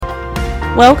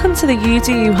Welcome to the You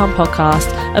Do You Hum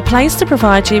podcast, a place to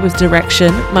provide you with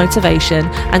direction, motivation,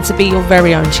 and to be your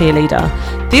very own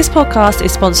cheerleader. This podcast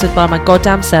is sponsored by my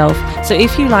goddamn self, so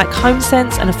if you like home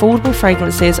scents and affordable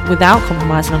fragrances without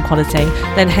compromising on quality,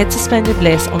 then head to Splendid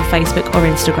Bliss on Facebook or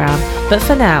Instagram. But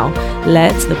for now,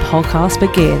 let the podcast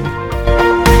begin.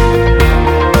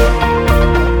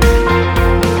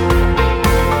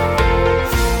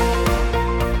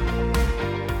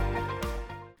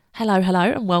 Hello,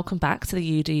 and welcome back to the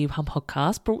You Do You Hum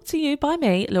podcast, brought to you by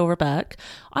me, Laura Burke.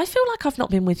 I feel like I've not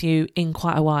been with you in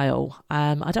quite a while.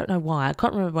 I don't know why. I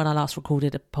can't remember when I last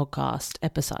recorded a podcast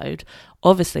episode.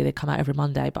 Obviously, they come out every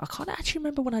Monday, but I can't actually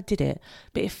remember when I did it.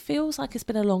 But it feels like it's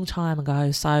been a long time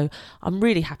ago, so I'm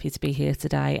really happy to be here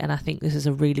today, and I think this is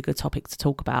a really good topic to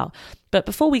talk about. But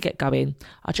before we get going,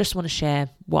 I just want to share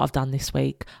what I've done this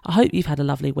week. I hope you've had a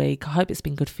lovely week. I hope it's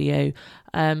been good for you.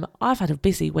 I've had a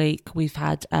busy week. We've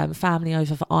had family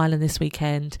over for Ireland this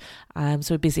weekend, so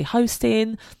we're busy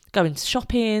hosting, going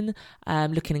shopping,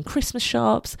 looking in Christmas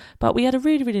shops, but we had a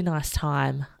really, really nice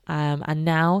time. And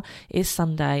now it's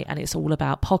Sunday and it's all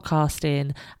about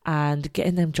podcasting and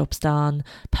getting them jobs done,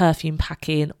 perfume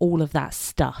packing, all of that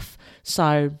stuff.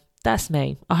 So that's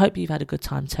me. I hope you've had a good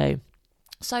time too.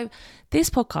 So this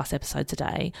podcast episode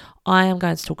today, I am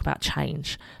going to talk about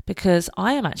change because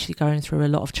I am actually going through a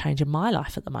lot of change in my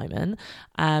life at the moment,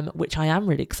 which I am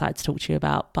really excited to talk to you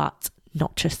about, but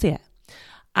not just yet.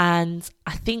 And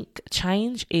I think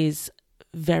change is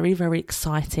very, very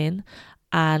exciting.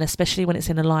 And especially when it's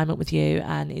in alignment with you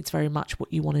and it's very much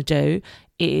what you want to do,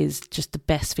 it is just the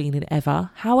best feeling ever.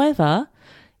 However,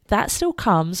 that still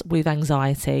comes with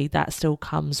anxiety, that still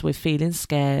comes with feeling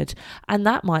scared, and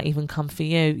that might even come for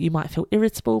you. You might feel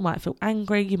irritable, might feel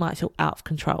angry, you might feel out of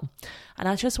control. And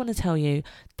I just want to tell you,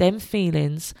 them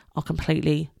feelings are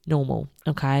completely normal,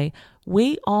 okay?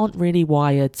 We aren't really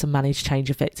wired to manage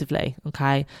change effectively,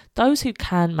 okay? Those who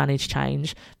can manage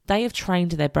change, they have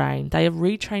trained their brain, they have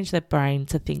retrained their brain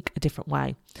to think a different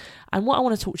way. And what I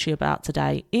want to talk to you about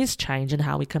today is change and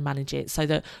how we can manage it so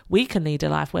that we can lead a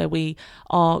life where we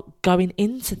are going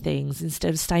into things instead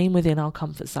of staying within our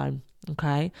comfort zone,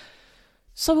 okay?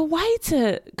 So a way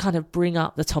to kind of bring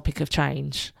up the topic of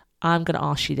change, I'm going to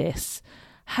ask you this.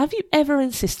 Have you ever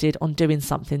insisted on doing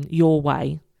something your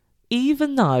way,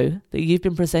 even though that you've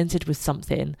been presented with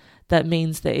something that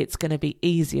means that it's going to be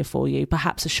easier for you,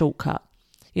 perhaps a shortcut?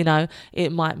 You know,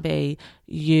 it might be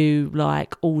you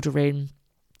like ordering,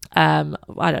 I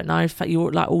don't know,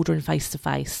 you're like ordering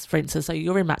face-to-face, for instance. So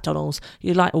you're in McDonald's,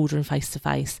 you like ordering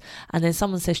face-to-face, and then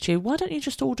someone says to you, why don't you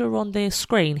just order on the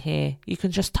screen here? You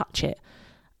can just touch it.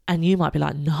 And you might be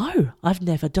like, no, I've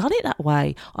never done it that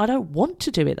way. I don't want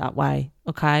to do it that way,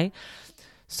 okay?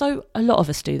 So a lot of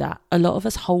us do that. A lot of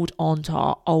us hold on to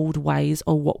our old ways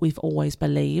or what we've always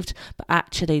believed, but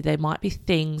actually there might be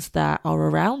things that are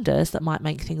around us that might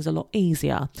make things a lot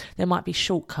easier. There might be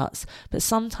shortcuts, but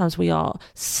sometimes we are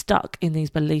stuck in these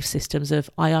belief systems of,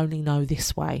 I only know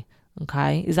this way.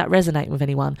 Okay, is that resonating with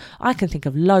anyone? I can think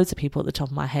of loads of people at the top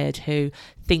of my head who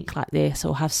think like this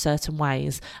or have certain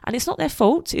ways, and it's not their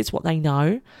fault, it's what they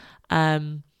know.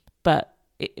 But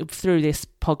through this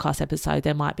podcast episode,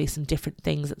 there might be some different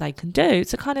things that they can do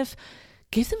to kind of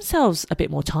give themselves a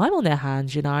bit more time on their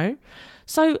hands, you know?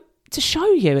 So to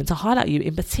show you and to highlight you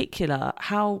in particular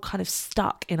how kind of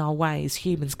stuck in our ways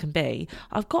humans can be,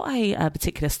 I've got a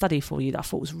particular study for you that I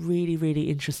thought was really, really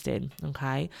interesting,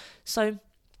 okay? So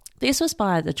this was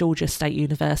by the Georgia State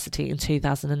University in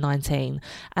 2019,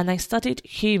 and they studied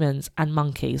humans and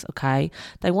monkeys, okay?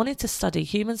 They wanted to study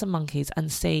humans and monkeys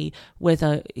and see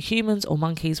whether humans or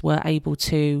monkeys were able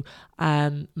to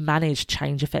manage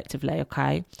change effectively,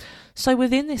 okay? So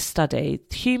within this study,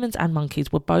 humans and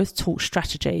monkeys were both taught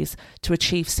strategies to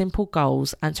achieve simple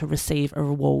goals and to receive a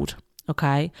reward,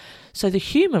 okay? So the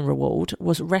human reward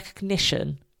was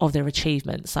recognition of their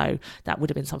achievement. So that would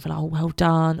have been something like, oh, well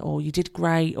done, or you did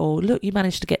great, or look, you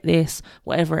managed to get this,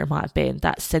 whatever it might have been,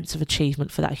 that sense of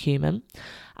achievement for that human.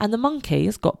 And the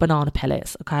monkeys got banana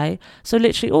pellets, okay? So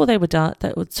literally all they were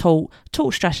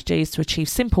taught strategies to achieve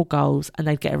simple goals and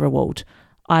they'd get a reward,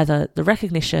 either the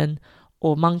recognition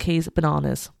or monkeys,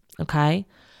 bananas, okay?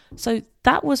 So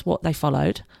that was what they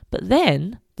followed. But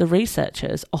then the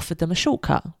researchers offered them a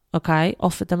shortcut, okay?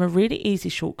 Offered them a really easy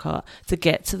shortcut to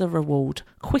get to the reward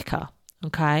quicker,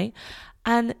 okay?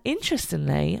 And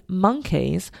interestingly,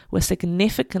 monkeys were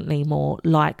significantly more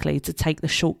likely to take the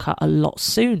shortcut a lot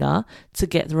sooner to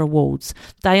get the rewards.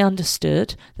 They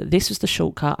understood that this was the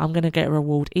shortcut. I'm going to get a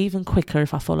reward even quicker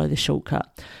if I follow the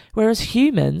shortcut. Whereas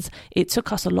humans, it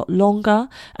took us a lot longer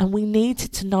and we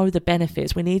needed to know the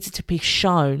benefits. We needed to be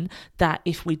shown that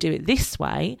if we do it this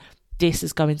way, this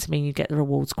is going to mean you get the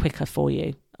rewards quicker for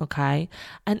you. Okay.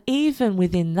 And even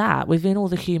within that, within all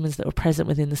the humans that were present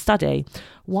within the study,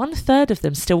 1/3 of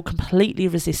them still completely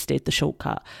resisted the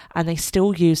shortcut, and they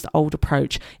still used the old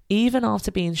approach, even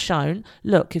after being shown,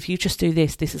 look, if you just do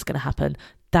this, this is going to happen.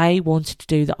 They wanted to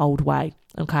do the old way.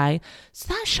 Okay.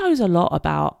 So that shows a lot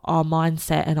about our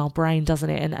mindset and our brain, doesn't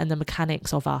it? And the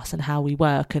mechanics of us and how we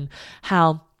work, and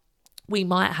how we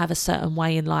might have a certain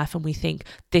way in life and we think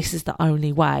this is the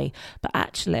only way, but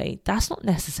actually that's not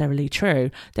necessarily true.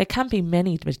 There can be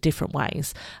many different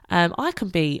ways. I can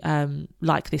be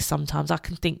like this sometimes. I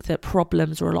can think that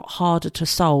problems are a lot harder to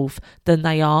solve than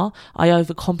they are. I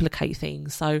overcomplicate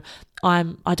things. So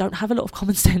I don't have a lot of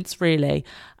common sense really.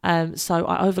 So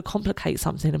I overcomplicate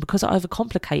something, and because I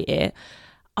overcomplicate it,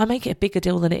 I make it a bigger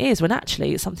deal than it is, when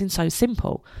actually it's something so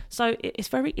simple. So it's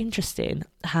very interesting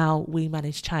how we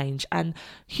manage change. And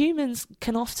humans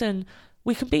can often,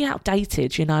 we can be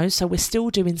outdated, so we're still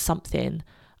doing something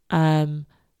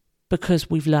because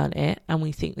we've learned it and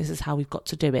we think this is how we've got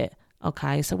to do it.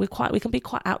 Okay, so we can be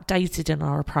quite outdated in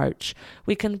our approach.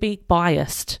 We can be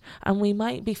biased, and we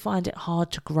maybe find it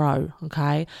hard to grow.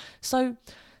 Okay, so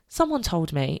someone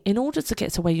told me, in order to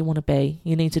get to where you want to be,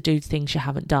 you need to do things you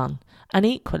haven't done. And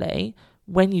equally,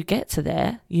 when you get to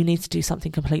there, you need to do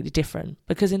something completely different,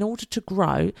 because in order to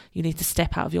grow, you need to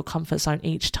step out of your comfort zone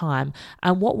each time.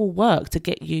 And what will work to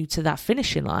get you to that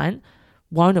finishing line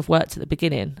won't have worked at the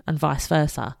beginning, and vice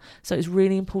versa. So it's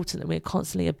really important that we're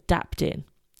constantly adapting.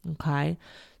 Okay,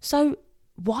 so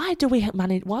why can't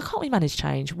we manage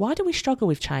change? Why do we struggle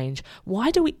with change?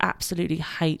 Why do we absolutely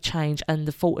hate change, and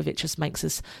the thought of it just makes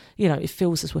us, it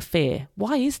fills us with fear?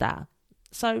 Why is that?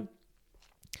 So,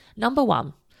 number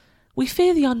one, we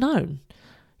fear the unknown.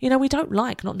 We don't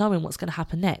like not knowing what's going to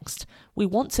happen next. We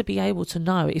want to be able to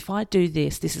know, if I do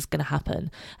this, this is going to happen.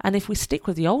 And if we stick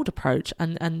with the old approach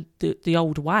and the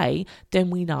old way, then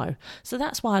we know. So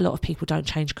that's why a lot of people don't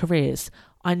change careers.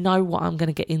 I know what I'm going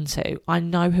to get into. I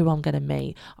know who I'm going to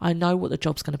meet. I know what the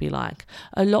job's going to be like.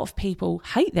 A lot of people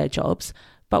hate their jobs,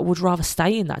 but would rather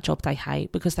stay in that job they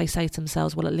hate, because they say to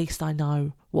themselves, well, at least I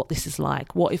know what this is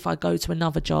like. What if I go to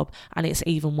another job and it's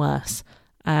even worse?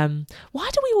 Why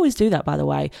do we always do that, by the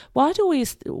way? Why do we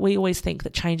always think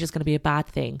that change is going to be a bad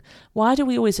thing? Why do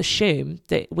we always assume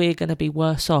that we're going to be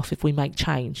worse off if we make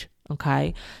change?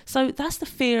 Okay, so that's the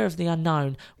fear of the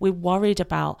unknown. We're worried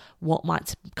about what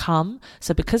might come.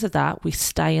 So because of that, we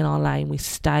stay in our lane. We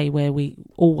stay where we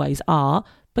always are,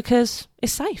 because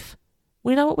it's safe.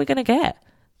 We know what we're going to get,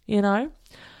 Number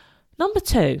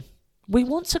two, we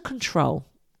want to control.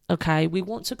 Okay, we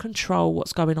want to control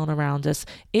what's going on around us.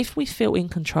 If we feel in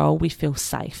control, we feel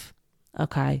safe.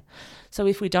 Okay, so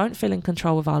if we don't feel in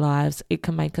control of our lives, it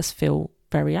can make us feel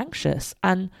very anxious,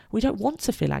 and we don't want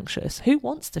to feel anxious. Who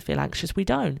wants to feel anxious? We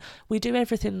don't. We do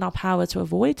everything in our power to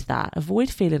avoid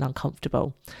feeling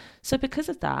uncomfortable. So because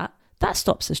of that, that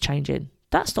stops us changing.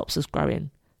 That stops us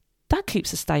growing. That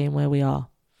keeps us staying where we are.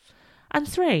 And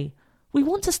three, we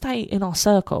want to stay in our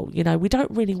circle. We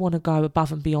don't really want to go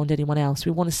above and beyond anyone else.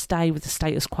 We want to stay with the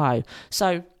status quo.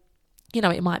 So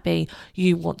it might be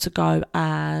you want to go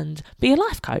and be a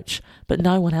life coach, but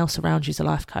no one else around you is a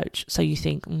life coach. So you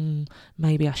think,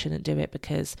 maybe I shouldn't do it,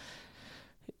 because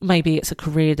maybe it's a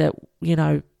career that,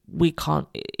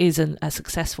 isn't as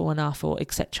successful enough, or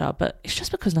etc. But it's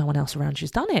just because no one else around you's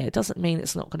done it. It doesn't mean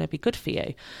it's not going to be good for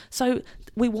you. So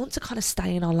we want to kind of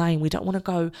stay in our lane. We don't want to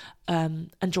go and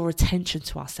draw attention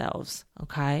to ourselves.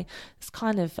 Okay, it's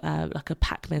kind of like a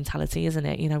pack mentality, isn't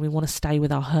it? We want to stay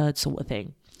with our herd, sort of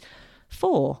thing.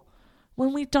 4,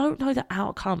 when we don't know the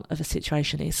outcome of a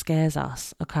situation, it scares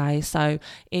us. Okay, so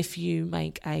if you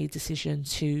make a decision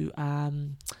to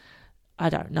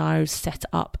set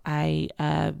up you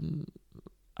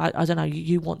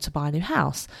want to buy a new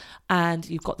house, and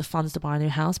you've got the funds to buy a new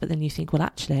house, but then you think, well,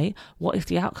 actually, what if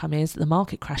the outcome is that the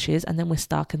market crashes and then we're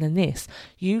stuck, and then this?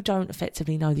 You don't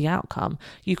effectively know the outcome.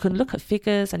 You can look at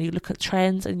figures and you look at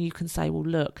trends, and you can say, well,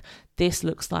 look, this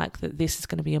looks like that this is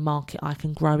going to be a market I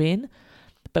can grow in.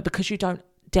 But because you don't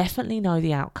definitely know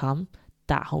the outcome,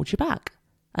 that holds you back,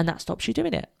 and that stops you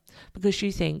doing it, because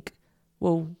you think,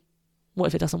 well, what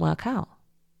if it doesn't work out?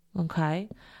 Okay.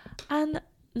 And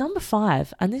number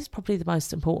 5, and this is probably the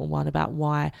most important one about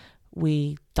why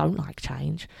we don't like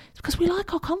change, is because we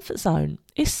like our comfort zone.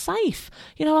 It's safe.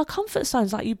 Our comfort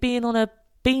zone's like you being on a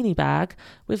beanie bag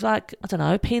with, like, I don't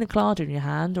know, a pina colada in your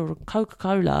hand, or a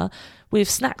Coca-Cola with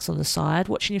snacks on the side,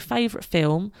 watching your favourite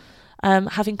film,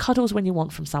 having cuddles when you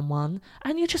want from someone,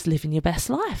 and you're just living your best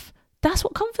life. That's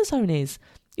what comfort zone is.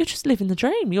 You're just living the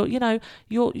dream.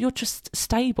 You're just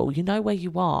stable. You know where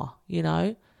you are,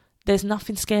 There's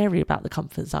nothing scary about the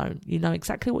comfort zone. You know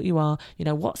exactly what you are. You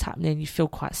know what's happening. You feel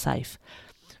quite safe.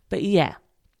 But yeah,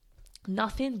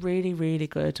 nothing really, really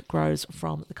good grows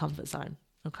from the comfort zone.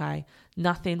 Okay,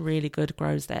 nothing really good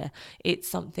grows there. It's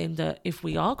something that if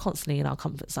we are constantly in our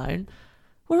comfort zone,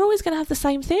 we're always going to have the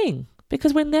same thing,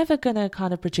 because we're never going to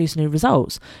kind of produce new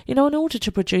results. You know, in order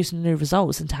to produce new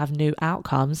results and to have new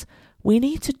outcomes, we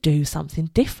need to do something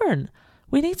different.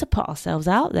 We need to put ourselves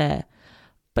out there.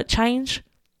 But change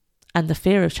and the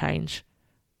fear of change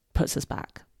puts us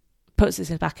back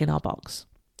in our box.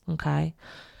 Okay.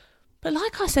 But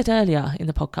like I said earlier in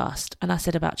the podcast, and I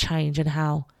said about change and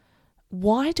how,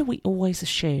 why do we always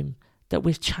assume that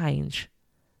with change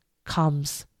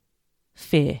comes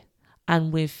fear,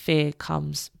 and with fear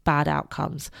comes bad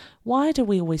outcomes? Why do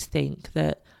we always think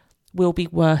that we'll be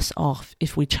worse off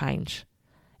if we change?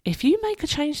 If you make a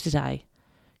change today,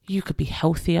 you could be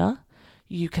healthier,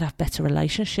 you could have better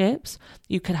relationships,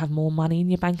 you could have more money in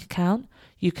your bank account,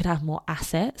 you could have more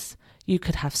assets, you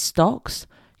could have stocks,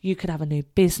 you could have a new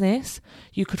business,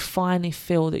 you could finally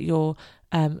feel that you're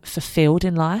fulfilled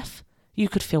in life. You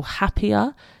could feel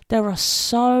happier. There are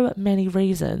so many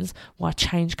reasons why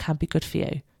change can be good for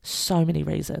you. So many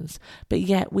reasons. But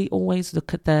yet we always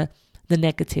look at the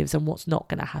negatives and what's not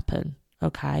going to happen.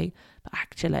 Okay? But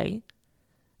actually,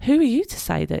 who are you to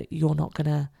say that you're not going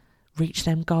to reach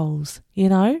them goals? You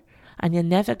know? And you're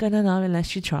never going to know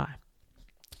unless you try.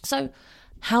 So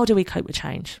how do we cope with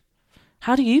change?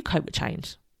 How do you cope with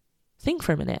change? Think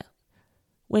for a minute.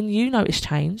 When you notice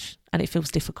change and it feels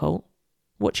difficult,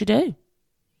 what do you do?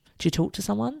 Do you talk to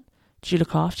someone? Do you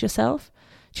look after yourself?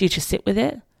 Do you just sit with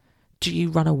it? Do you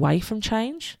run away from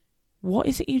change? What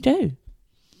is it you do?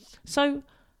 So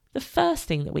the first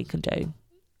thing that we can do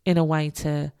in a way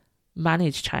to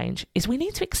manage change is we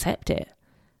need to accept it.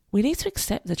 We need to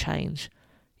accept the change.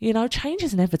 You know, change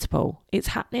is inevitable. It's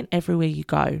happening everywhere you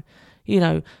go. You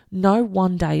know, no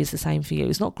one day is the same for you.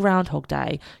 It's not Groundhog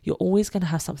Day. You're always going to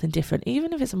have something different.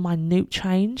 Even if it's a minute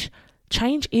change,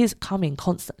 change is coming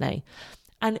constantly.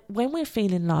 And when we're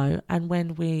feeling low and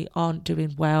when we aren't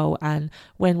doing well and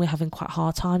when we're having quite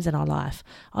hard times in our life,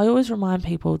 I always remind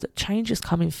people that change is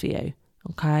coming for you,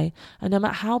 okay? And no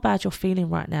matter how bad you're feeling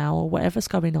right now or whatever's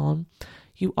going on,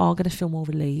 you are going to feel more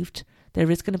relieved. There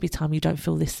is going to be time you don't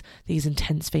feel these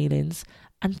intense feelings,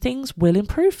 and things will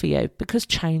improve for you because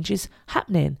change is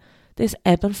happening. There's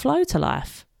ebb and flow to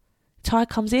life. Tide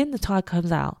comes in, the tide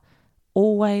comes out.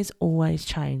 Always, always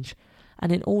change.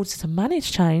 And in order to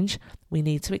manage change, we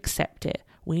need to accept it.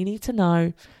 We need to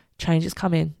know change is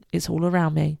coming. It's all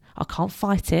around me. I can't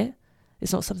fight it.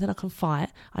 It's not something I can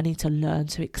fight. I need to learn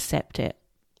to accept it.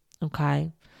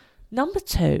 Okay. Number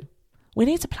 2, we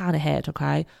need to plan ahead.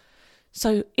 Okay.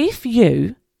 So if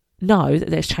you know that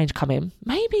there's change coming,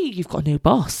 maybe you've got a new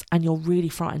boss and you're really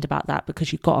frightened about that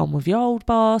because you got on with your old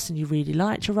boss and you really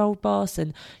liked your old boss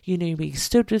and you knew you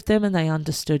stood with them and they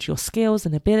understood your skills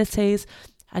and abilities.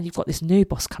 And you've got this new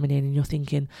boss coming in and you're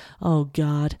thinking, oh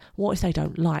God, what if they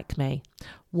don't like me?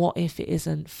 What if it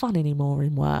isn't fun anymore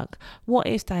in work? What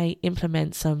if they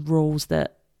implement some rules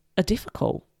that are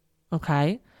difficult?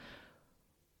 Okay.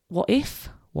 What if?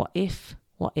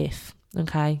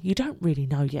 Okay. You don't really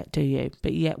know yet, do you?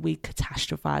 But yet we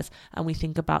catastrophize and we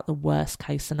think about the worst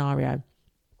case scenario.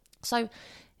 So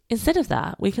instead of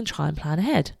that, we can try and plan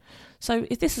ahead. So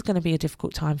if this is going to be a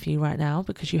difficult time for you right now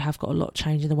because you have got a lot of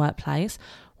change in the workplace,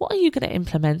 what are you going to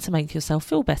implement to make yourself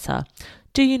feel better?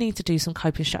 Do you need to do some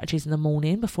coping strategies in the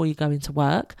morning before you go into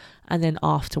work and then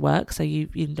after work so you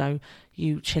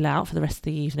chill out for the rest of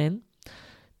the evening?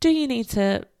 Do you need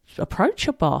to approach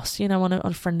your boss, on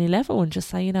a friendly level and just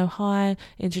say, hi,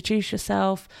 introduce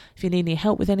yourself. If you need any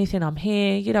help with anything, I'm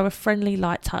here. A friendly,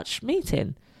 light touch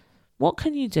meeting. What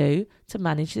can you do to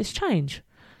manage this change?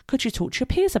 Could you talk to your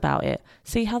peers about it?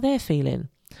 See how they're feeling?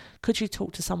 Could you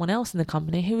talk to someone else in the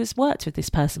company who has worked with this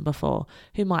person before,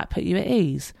 who might put you at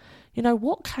ease?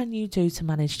 What can you do to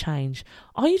manage change?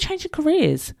 Are you changing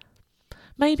careers?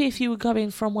 Maybe if you were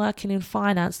going from working in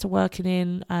finance to working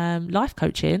in life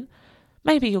coaching,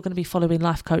 maybe you're going to be following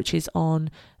life coaches on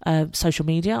social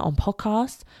media, on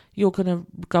podcasts. You're going to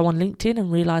go on LinkedIn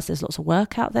and realise there's lots of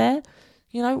work out there.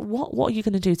 What are you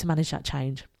going to do to manage that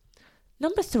change?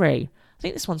 Number 3, I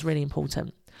think this one's really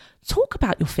important. Talk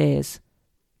about your fears.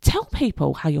 Tell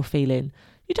people how you're feeling.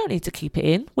 You don't need to keep it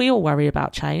in. We all worry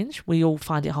about change. We all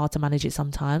find it hard to manage it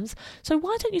sometimes. So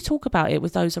why don't you talk about it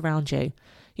with those around you?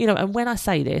 And when I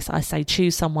say this, I say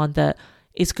choose someone that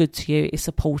is good to you, is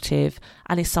supportive,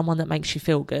 and is someone that makes you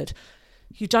feel good.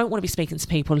 You don't want to be speaking to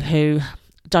people who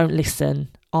don't listen,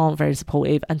 aren't very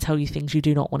supportive and tell you things you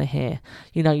do not want to hear.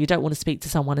 You know, you don't want to speak to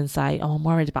someone and say, oh, I'm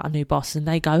worried about a new boss. And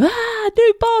they go,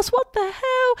 new boss, what the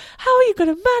hell? How are you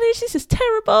going to manage? This is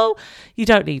terrible. You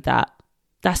don't need that.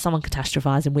 That's someone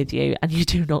catastrophizing with you, and you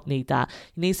do not need that.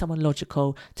 You need someone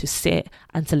logical to sit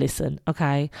and to listen,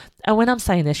 okay? And when I'm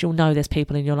saying this, you'll know there's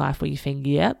people in your life where you think,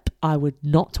 yep, I would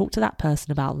not talk to that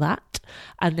person about that.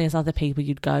 And there's other people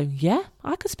you'd go, yeah,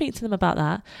 I could speak to them about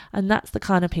that. And that's the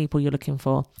kind of people you're looking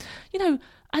for. You know,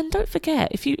 and don't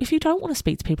forget, if you don't want to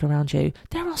speak to people around you,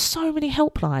 there are so many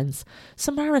helplines.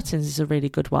 Samaritans is a really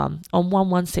good one on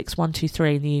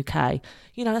 116123 in the UK.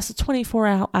 You know, that's a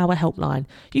 24-hour helpline.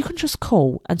 You can just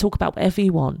call and talk about whatever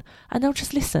you want, and they'll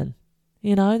just listen.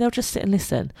 You know, they'll just sit and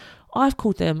listen. I've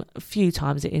called them a few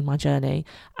times in my journey,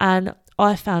 and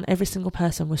I found every single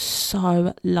person was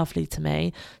so lovely to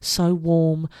me, so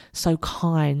warm, so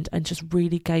kind, and just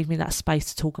really gave me that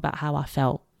space to talk about how I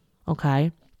felt.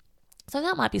 Okay? So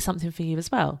that might be something for you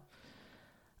as well.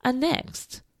 And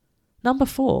next, number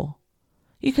 4,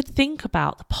 you could think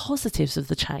about the positives of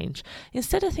the change.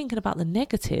 Instead of thinking about the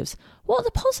negatives, what are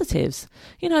the positives?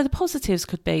 You know, the positives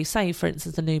could be, say, for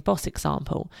instance, the new boss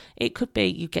example. It could be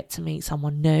you get to meet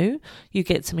someone new. You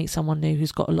get to meet someone new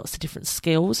who's got lots of different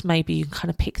skills. Maybe you can kind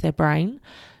of pick their brain.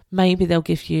 Maybe they'll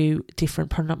give you different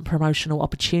promotional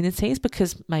opportunities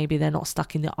because maybe they're not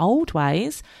stuck in the old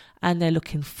ways and they're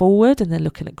looking forward and they're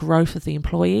looking at growth of the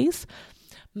employees.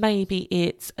 Maybe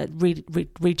it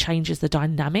re-changes the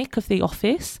dynamic of the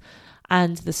office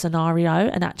and the scenario,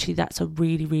 and actually that's a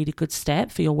really, really good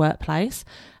step for your workplace.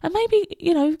 And maybe,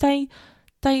 you know, they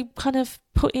kind of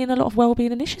put in a lot of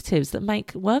wellbeing initiatives that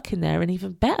make working there an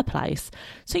even better place.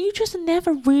 So you just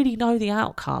never really know the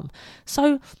outcome.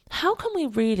 So how can we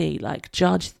really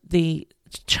judge the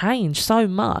change so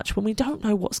much when we don't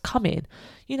know what's coming?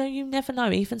 You know, you never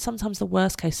know. Even sometimes the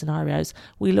worst case scenarios,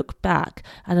 we look back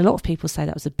and a lot of people say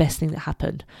that was the best thing that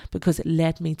happened because it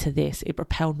led me to this, it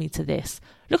propelled me to this.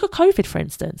 Look at COVID, for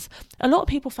instance. A lot of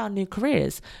people found new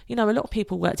careers. You know, a lot of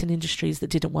people worked in industries that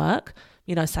didn't work,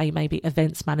 you know, say maybe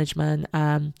events management,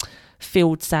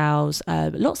 field sales,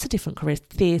 lots of different careers,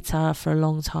 theatre for a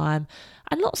long time.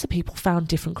 And lots of people found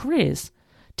different careers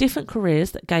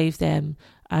that gave them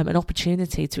an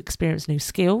opportunity to experience new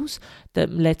skills,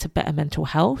 that led to better mental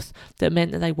health, that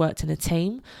meant that they worked in a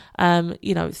team.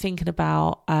 You know, thinking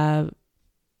about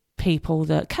people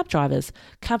that cab drivers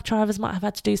might have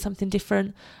had to do something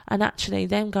different, and actually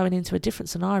them going into a different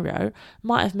scenario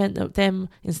might have meant that them,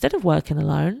 instead of working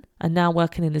alone and now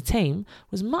working in a team,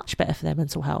 was much better for their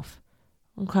mental health.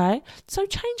 Okay, so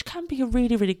change can be a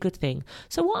really, really good thing.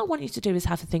 So what I want you to do is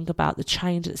have to think about the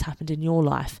change that's happened in your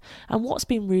life and what's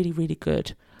been really, really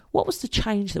good. What was the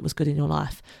change that was good in your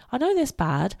life? I know there's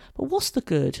bad, but what's the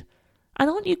good? And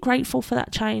aren't you grateful for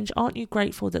that change? Aren't you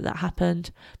grateful that that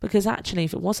happened? Because actually,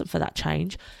 if it wasn't for that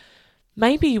change,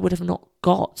 maybe you would have not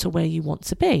got to where you want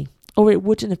to be, or it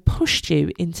wouldn't have pushed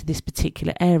you into this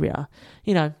particular area.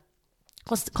 You know,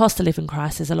 cost of living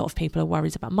crisis, a lot of people are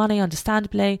worried about money,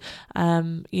 understandably.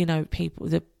 You know, people,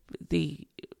 the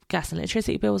gas and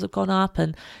electricity bills have gone up,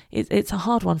 and it's a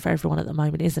hard one for everyone at the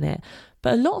moment, isn't it?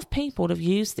 But a lot of people have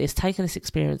used this, taken this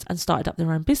experience and started up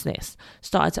their own business,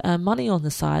 started to earn money on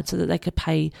the side so that they could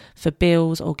pay for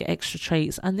bills or get extra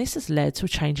treats, and this has led to a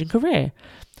change in career.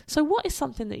 So what is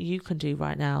something that you can do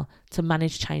right now to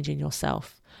manage change in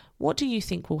yourself? What do you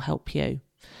think will help you?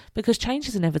 Because change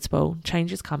is inevitable,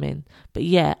 change is coming. But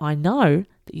yeah, I know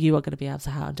that you are going to be able to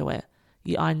handle it.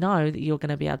 I know that you're going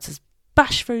to be able to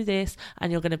bash through this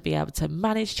and you're going to be able to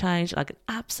manage change like an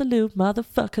absolute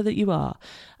motherfucker that you are.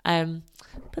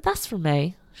 But that's from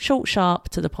me, short, sharp,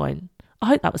 to the point. I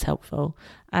hope that was helpful.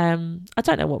 I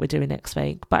don't know what we're doing next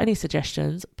week, but any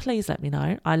suggestions, please let me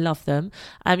know. I love them.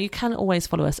 You can always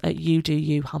follow us at You Do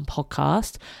You Hum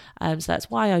Podcast. So that's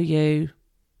YOUDO.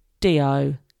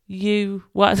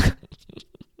 What?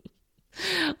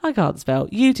 I can't spell.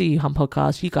 You Do You Hum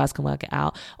Podcast. You guys can work it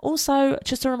out. Also,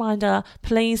 just a reminder,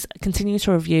 please continue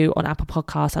to review on Apple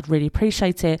Podcasts. I'd really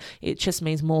appreciate it. It just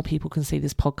means more people can see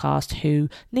this podcast who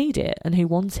need it and who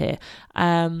want it.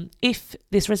 If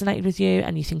this resonated with you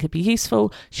and you think it'd be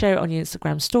useful, share it on your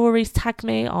Instagram stories, tag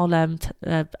me, I'll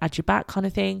add you back, kind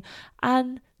of thing.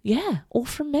 And yeah, all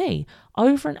from me.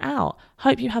 Over and out.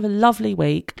 Hope you have a lovely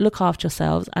week. Look after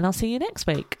yourselves, and I'll see you next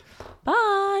week.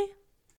 Bye.